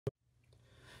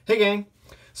Hey gang!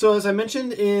 So as I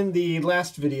mentioned in the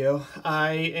last video,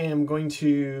 I am going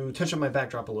to touch up my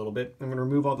backdrop a little bit. I'm going to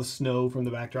remove all the snow from the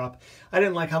backdrop. I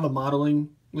didn't like how the modeling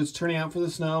was turning out for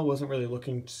the snow. It wasn't really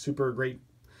looking super great.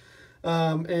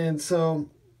 And so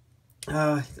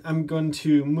I'm going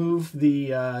to move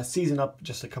the season up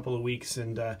just a couple of weeks,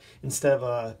 and instead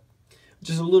of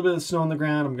just a little bit of snow on the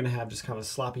ground, I'm going to have just kind of a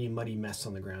sloppy, muddy mess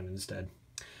on the ground instead.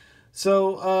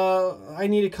 So I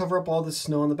need to cover up all the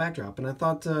snow on the backdrop, and I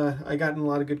thought I gotten a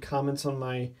lot of good comments on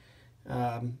my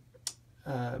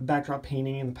backdrop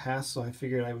painting in the past, so I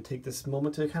figured I would take this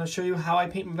moment to kind of show you how I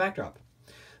paint my backdrop.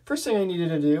 First thing I needed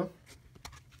to do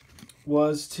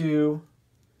was to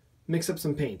mix up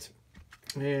some paint,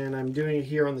 and I'm doing it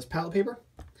here on this palette paper,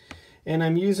 and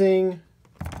I'm using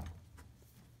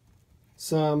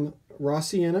some raw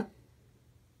sienna.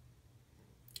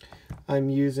 I'm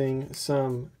using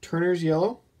some Turner's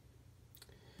Yellow,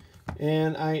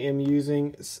 and I am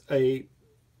using a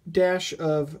dash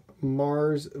of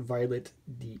Mars Violet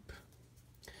Deep.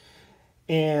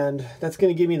 And that's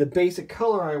going to give me the basic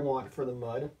color I want for the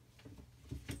mud.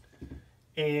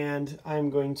 And I'm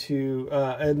going to,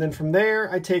 and then from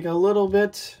there I take a little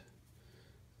bit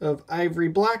of Ivory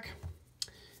Black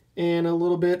and a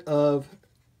little bit of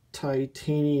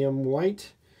Titanium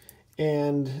White.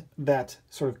 And that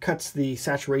sort of cuts the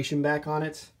saturation back on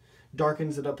it,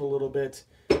 darkens it up a little bit,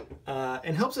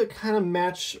 and helps it kind of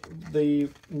match the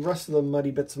rest of the muddy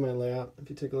bits of my layout. If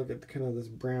you take a look at kind of this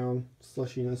brown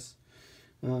slushiness,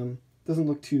 doesn't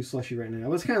look too slushy right now,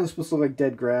 but it's kind of supposed to look like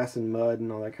dead grass and mud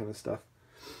and all that kind of stuff.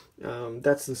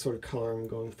 That's the sort of color I'm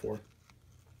going for.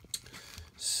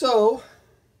 So,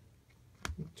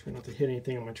 try not to hit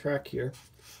anything on my track here.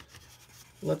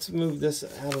 Let's move this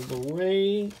out of the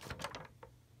way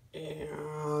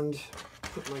and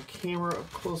put my camera up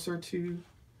closer to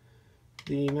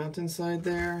the mountainside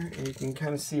there, and you can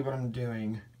kind of see what I'm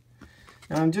doing.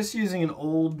 Now I'm just using an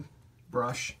old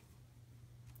brush,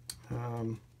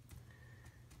 and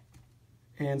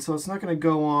so it's not going to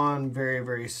go on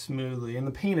very smoothly, and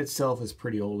the paint itself is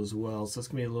pretty old as well, so it's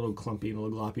going to be a little clumpy and a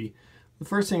little gloppy. The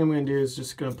first thing I'm going to do is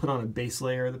just going to put on a base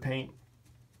layer of the paint.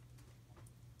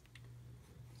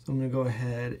 So I'm going to go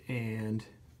ahead and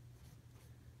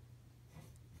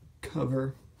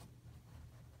cover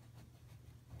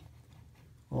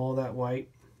all that white.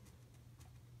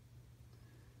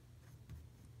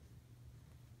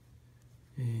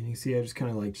 And you see I just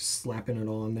kind of like slapping it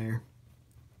on there.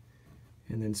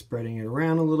 And then spreading it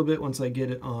around a little bit once I get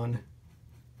it on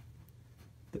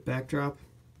the backdrop.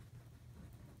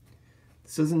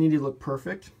 This doesn't need to look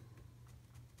perfect.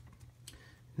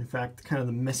 In fact, kind of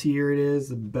the messier it is,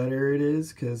 the better it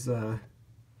is, because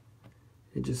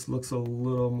it just looks a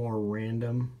little more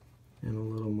random and a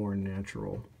little more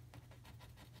natural.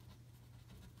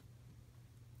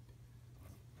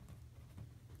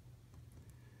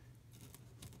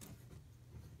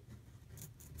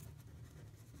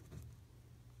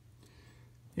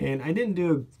 And I didn't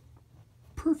do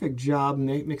a perfect job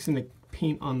mixing the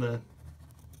paint on the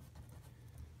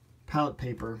palette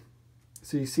paper.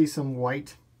 So you see some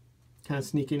white kind of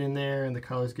sneaking in there, and the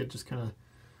colors get just kind of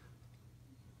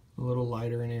a little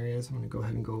lighter in areas. I'm going to go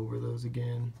ahead and go over those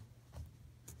again.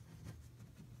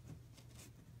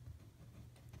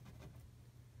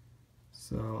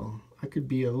 So I could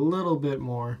be a little bit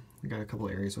more. I got a couple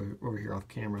areas over here off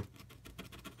camera.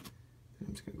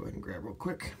 I'm just going to go ahead and grab real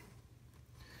quick.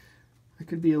 I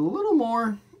could be a little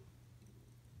more,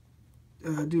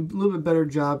 do a little bit better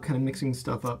job kind of mixing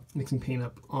stuff up, mixing paint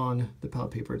up on the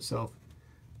palette paper itself.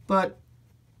 But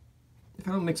if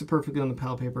I don't mix it perfectly on the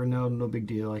palette paper, no big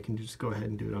deal. I can just go ahead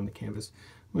and do it on the canvas.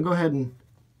 I'm going to go ahead and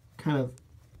kind of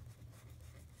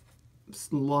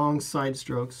long side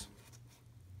strokes.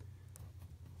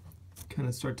 Kind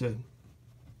of start to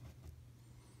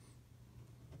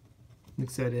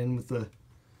mix that in with the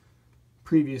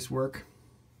previous work.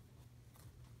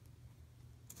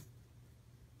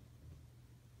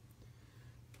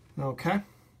 Okay.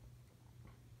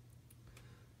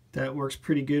 That works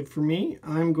pretty good for me.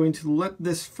 I'm going to let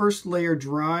this first layer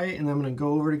dry, and I'm going to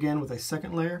go over it again with a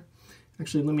second layer.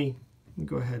 Actually, let me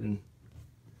go ahead and,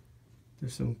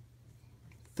 there's some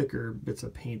thicker bits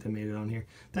of paint that made it on here.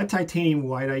 That titanium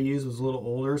white I used was a little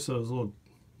older, so it was a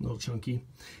little chunky.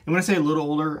 And when I say a little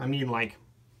older, I mean like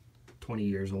 20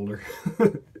 years older.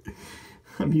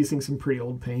 I'm using some pretty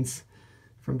old paints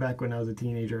from back when I was a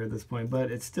teenager at this point,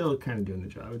 but it's still kind of doing the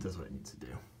job. It does what it needs to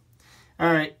do.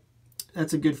 All right.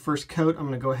 That's a good first coat. I'm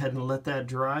going to go ahead and let that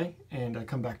dry and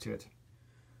come back to it.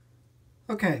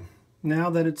 Okay, now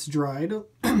that it's dried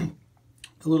a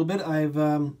little bit, I've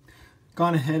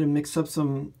gone ahead and mixed up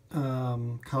some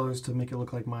colors to make it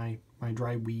look like my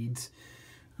dry weeds.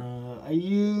 I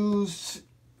used,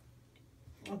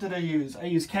 what did I use? I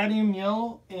used cadmium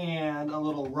yellow and a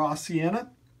little raw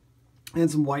sienna and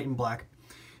some white and black.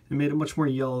 It made it much more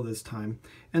yellow this time.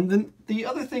 And then the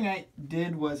other thing I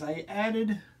did was I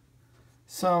added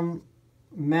some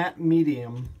matte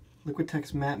medium,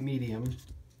 Liquitex matte medium. You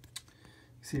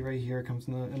see right here, it comes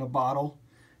in a bottle.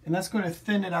 And that's going to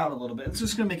thin it out a little bit. It's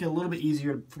just going to make it a little bit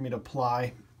easier for me to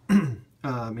apply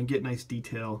and get nice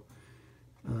detail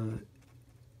on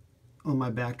my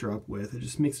backdrop with. It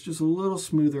just makes it just a little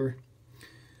smoother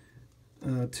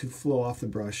to flow off the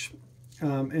brush.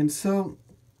 And so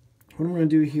what I'm going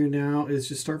to do here now is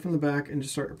just start from the back and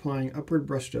just start applying upward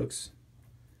brush strokes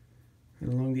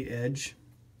right along the edge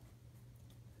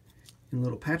in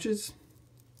little patches.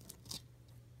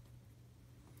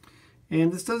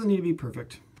 And this doesn't need to be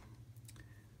perfect.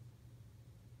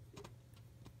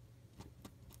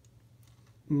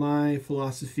 My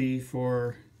philosophy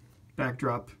for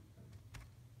backdrop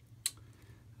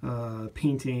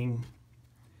painting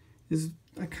is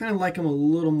I kind of like them a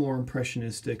little more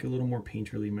impressionistic, a little more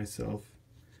painterly myself.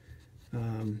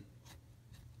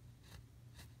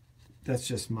 That's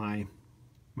just my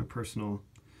personal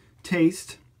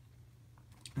taste.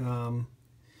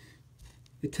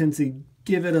 It tends to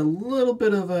give it a little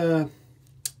bit of a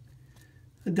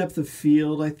depth of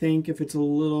field, I think, if it's a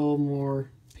little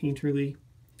more painterly.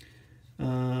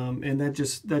 And that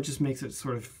just makes it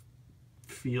sort of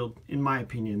feel, in my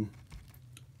opinion,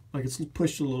 like it's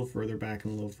pushed a little further back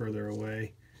and a little further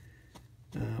away.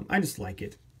 I just like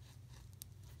it.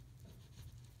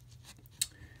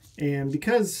 And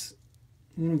because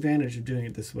one advantage of doing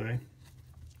it this way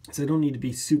is I don't need to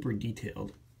be super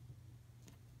detailed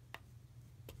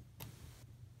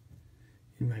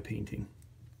in my painting.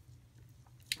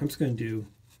 I'm just going to do,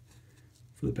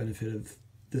 for the benefit of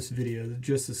this video,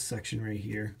 just this section right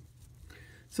here.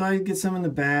 So I get some in the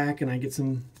back and I get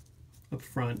some up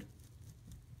front.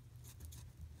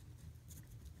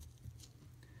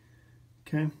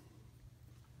 Okay.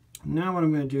 Now what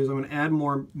I'm going to do is I'm going to add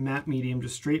more matte medium,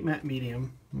 just straight matte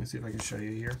medium. Let me see if I can show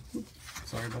you here. Oops,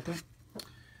 sorry about that.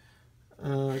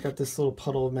 I got this little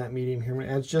puddle of matte medium here. I'm going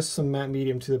to add just some matte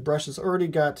medium to the brush. It's already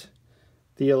got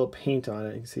the yellow paint on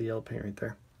it. You can see the yellow paint right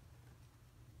there.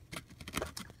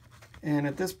 And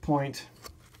at this point,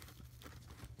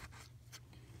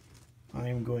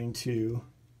 I'm going to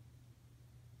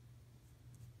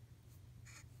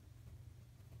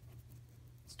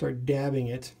start dabbing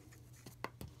it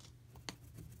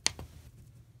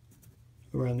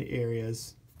around the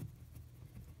areas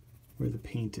where the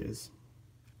paint is.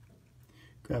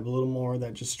 Grab a little more of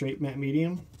that just straight matte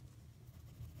medium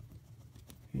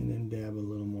and then dab a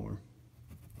little more.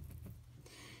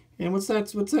 And what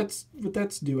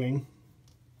that's doing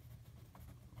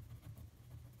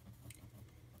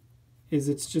is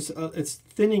it's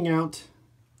thinning out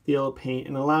the yellow paint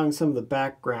and allowing some of the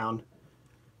background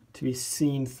to be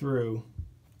seen through.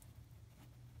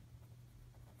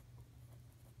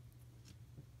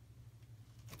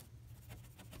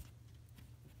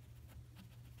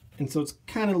 And so it's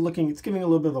kind of looking, it's giving a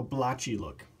little bit of a blotchy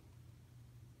look.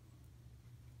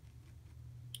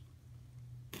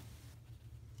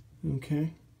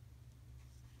 Okay.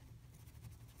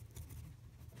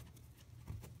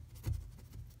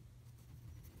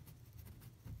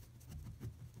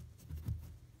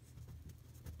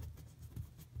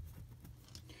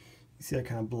 You see that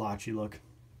kind of blotchy look.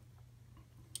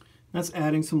 That's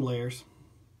adding some layers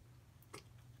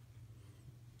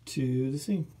to the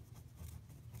scene.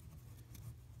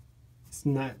 It's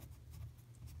not,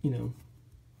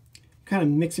 kind of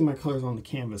mixing my colors on the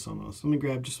canvas almost. Let me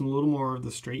grab just a little more of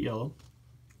the straight yellow.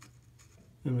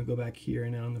 I'm going to go back here,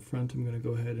 and now in the front I'm going to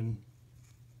go ahead and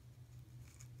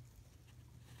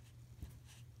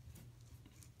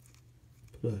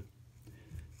put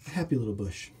a happy little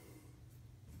bush.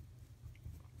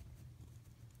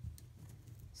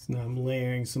 So now I'm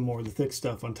layering some more of the thick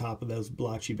stuff on top of those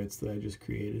blotchy bits that I just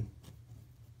created.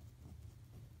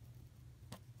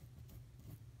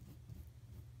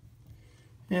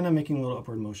 And I'm making little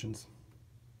upward motions.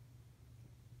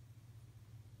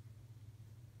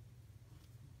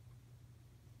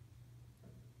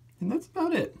 And that's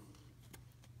about it.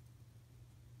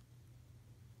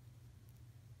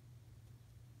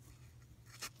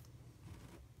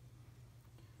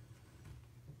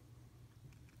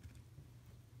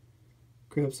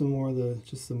 Grab some more of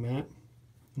just the matte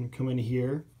and come in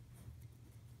here.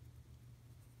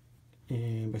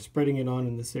 And by spreading it on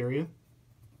in this area,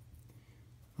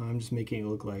 I'm just making it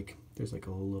look like there's like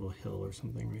a little hill or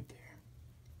something right there.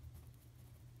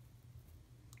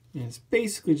 And it's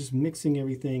basically just mixing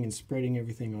everything and spreading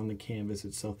everything on the canvas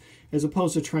itself, as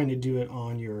opposed to trying to do it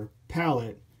on your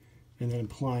palette and then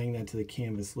applying that to the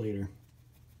canvas later.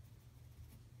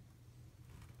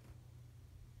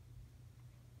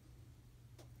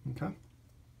 Okay.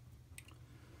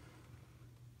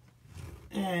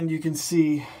 And you can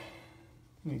see,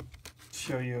 let me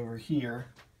show you over here.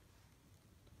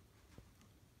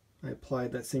 I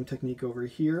applied that same technique over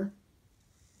here.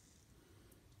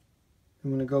 I'm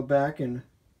going to go back, and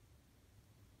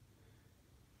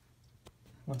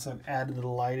once I've added the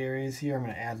light areas here, I'm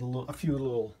going to add a few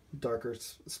little darker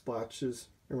splotches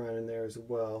around in there as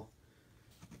well.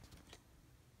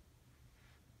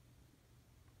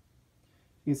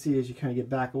 You can see as you kind of get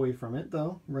back away from it,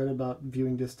 though, right about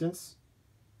viewing distance,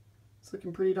 it's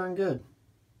looking pretty darn good.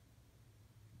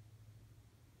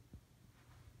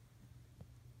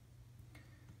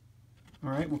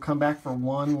 All right, we'll come back for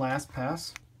one last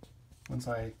pass once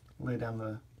I lay down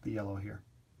the yellow here.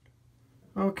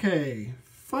 Okay,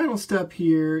 final step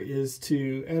here is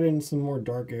to add in some more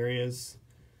dark areas.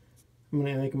 I'm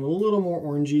going to make them a little more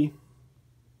orangey,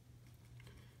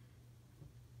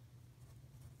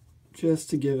 just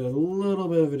to give it a little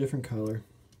bit of a different color.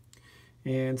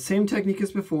 And same technique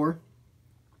as before.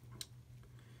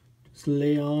 Just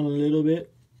lay on a little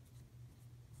bit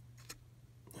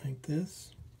like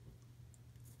this.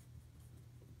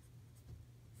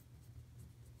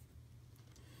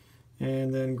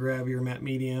 And then grab your matte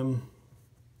medium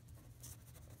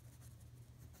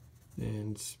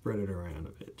and spread it around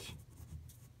a bit.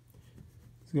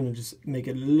 It's going to just make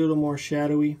it a little more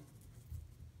shadowy.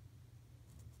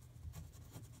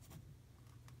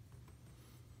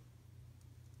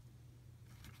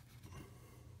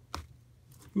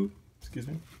 Ooh, excuse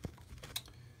me.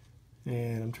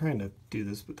 And I'm trying to do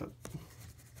this without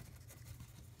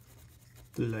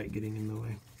the light getting in the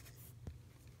way.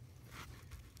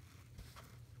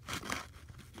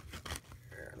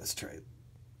 Let's try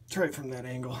it from that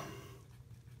angle.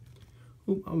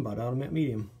 Ooh, I'm about out of matte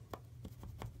medium.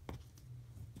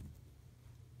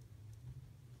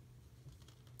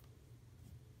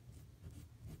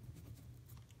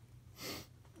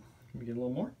 Let me get a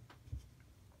little more.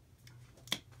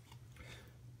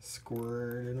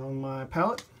 Squirt it on my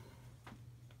palette.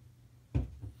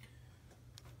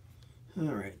 All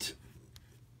right.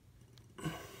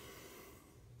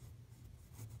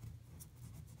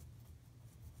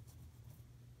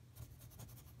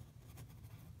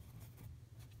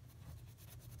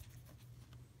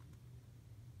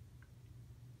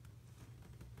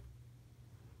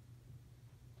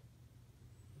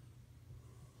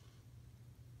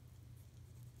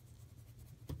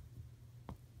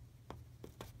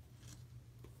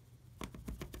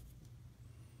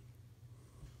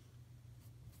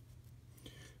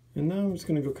 And now I'm just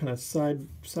going to go kind of side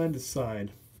to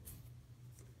side.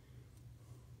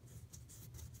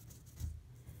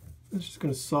 It's just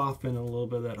going to soften a little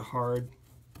bit of that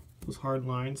those hard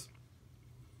lines.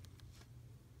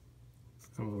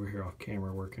 I'm over here off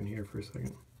camera working here for a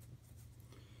second.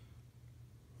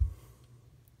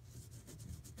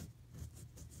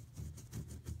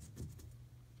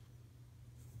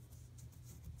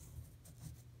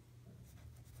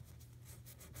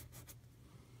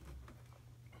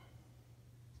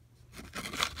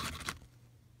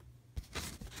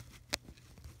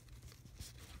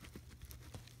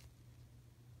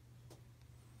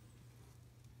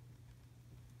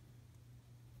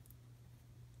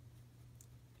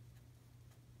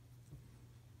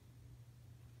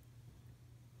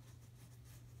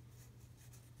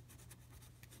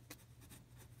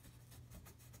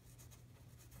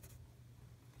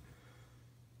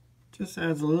 Just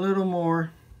adds a little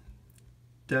more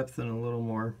depth and a little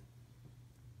more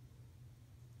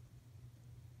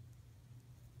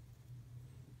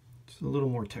just a little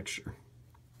more texture.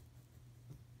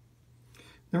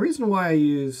 The reason why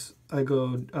I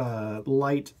go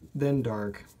light then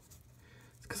dark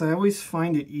is because I always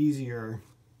find it easier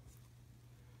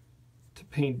to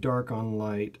paint dark on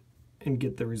light and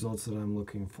get the results that I'm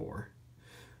looking for.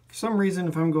 For some reason,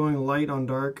 if I'm going light on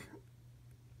dark,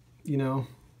 you know,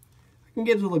 I can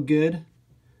get it to look good,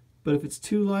 but if it's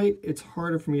too light, it's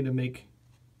harder for me to make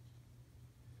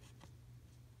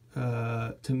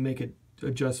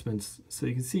adjustments. So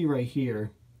you can see right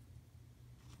here,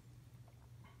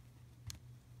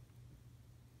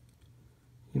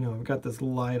 you know, I've got this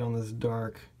light on this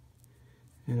dark,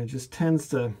 and it just tends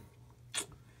to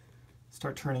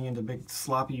start turning into a big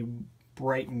sloppy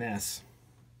bright mess.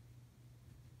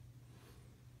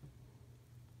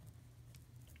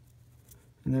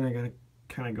 And then I gotta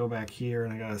kind of go back here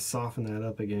and I gotta soften that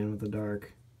up again with the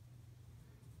dark.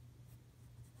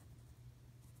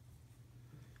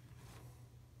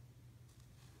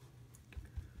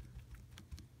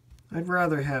 I'd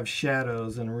rather have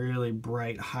shadows and really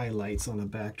bright highlights on a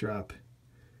backdrop,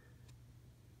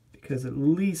 because at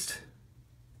least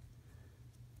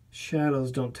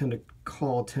shadows don't tend to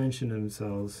call attention to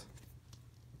themselves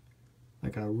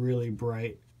like a really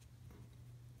bright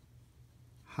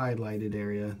highlighted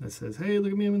area that says, hey,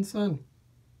 look at me, I'm in the sun.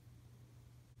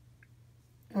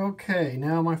 Okay,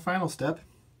 now my final step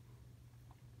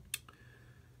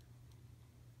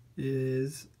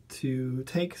is to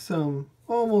take some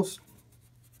almost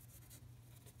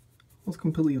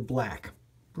completely black.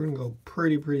 We're gonna go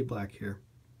pretty black here.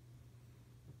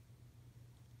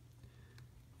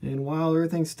 And while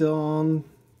everything's still on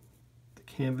the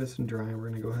canvas and drying, we're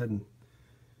gonna go ahead and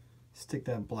stick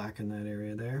that black in that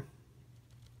area there.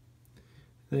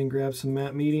 Then grab some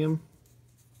matte medium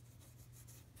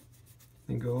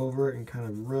and go over it and kind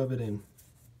of rub it in.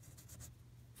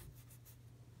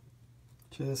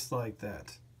 Just like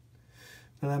that.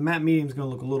 Now that matte medium is going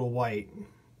to look a little white,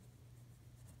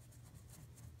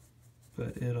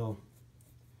 but it'll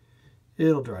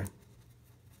dry.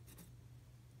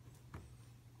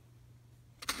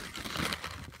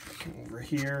 Come over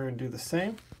here and do the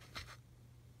same.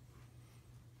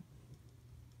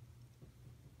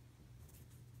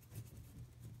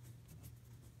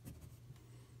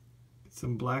 Get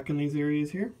some black in these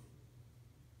areas here.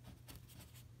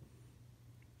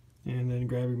 And then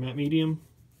grab your matte medium.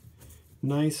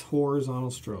 Nice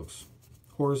horizontal strokes.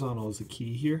 Horizontal is the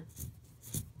key here.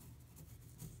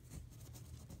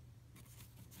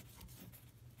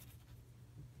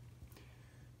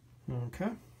 Okay.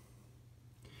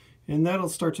 And that'll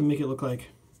start to make it look like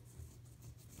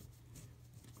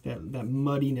that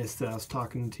muddiness that I was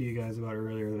talking to you guys about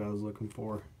earlier that I was looking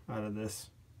for out of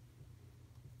this.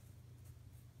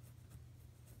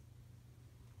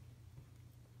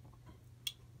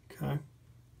 Okay.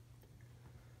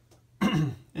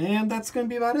 And that's going to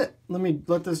be about it. Let me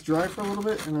let this dry for a little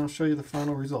bit and I'll show you the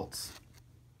final results.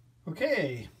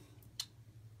 Okay.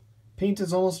 Paint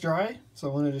is almost dry, so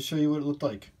I wanted to show you what it looked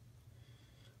like.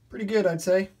 Pretty good, I'd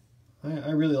say.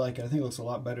 I really like it. I think it looks a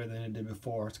lot better than it did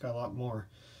before. It's got a lot more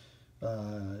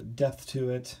depth to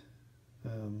it, a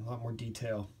lot more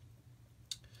detail.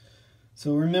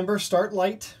 So remember, start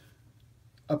light,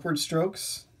 upward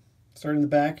strokes. Start in the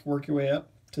back, work your way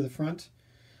up to the front.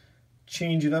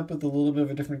 Change it up with a little bit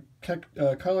of a different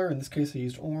color. In this case, I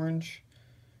used orange.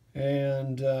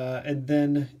 And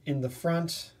then in the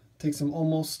front, take some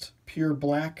almost pure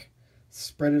black,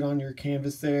 spread it on your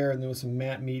canvas there, and then with some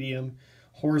matte medium,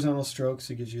 horizontal strokes,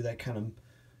 it gives you that kind of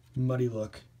muddy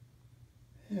look.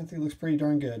 Yeah, I think it looks pretty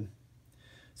darn good.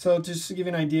 So just to give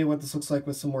you an idea what this looks like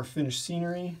with some more finished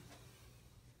scenery,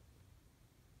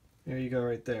 there you go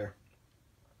right there.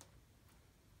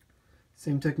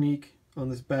 Same technique on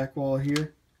this back wall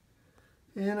here,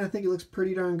 and I think it looks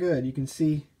pretty darn good. You can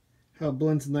see how it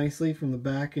blends nicely from the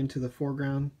back into the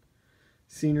foreground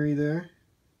scenery there,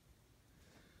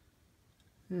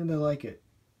 and I like it.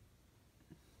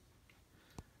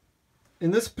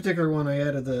 In this particular one, I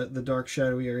added the dark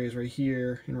shadowy areas right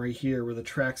here and right here where the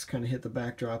tracks kind of hit the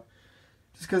backdrop,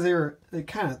 just because they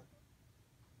kind of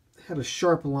had a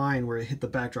sharp line where it hit the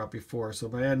backdrop before. So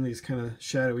by adding these kind of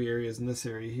shadowy areas in this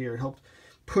area here, it helped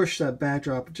push that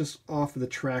backdrop just off of the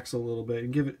tracks a little bit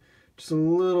and give it just a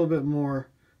little bit more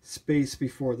space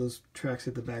before those tracks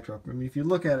hit the backdrop. I mean, if you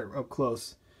look at it up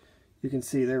close, you can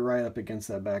see they're right up against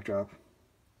that backdrop.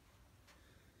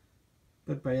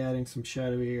 But by adding some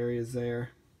shadowy areas there,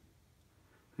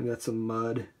 and that's some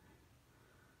mud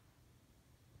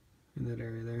in that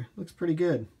area there, looks pretty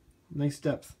good. Nice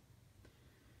depth.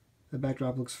 The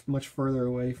backdrop looks much further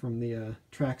away from the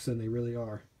tracks than they really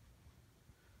are.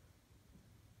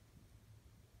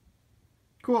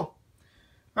 Cool.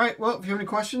 Alright, well, if you have any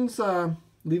questions,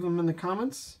 leave them in the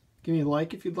comments. Give me a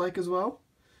like if you'd like as well.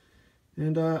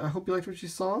 And I hope you liked what you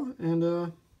saw.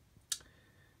 And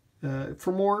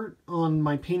for more on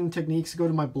my painting techniques, go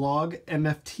to my blog,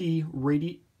 MFT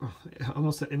Radio. Oh, I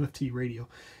almost said MFT Radio.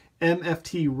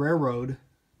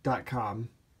 MFTrailroad.com.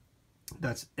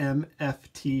 That's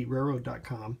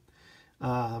MFTrailroad.com.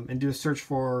 And do a search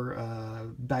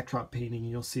for backdrop painting, and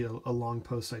you'll see a long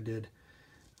post I did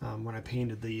when I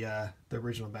painted the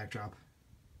original backdrop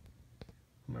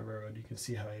on my railroad. You can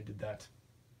see how I did that.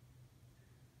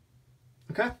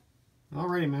 Okay.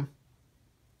 Alrighty, man.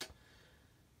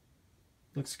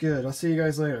 Looks good. I'll see you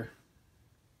guys later.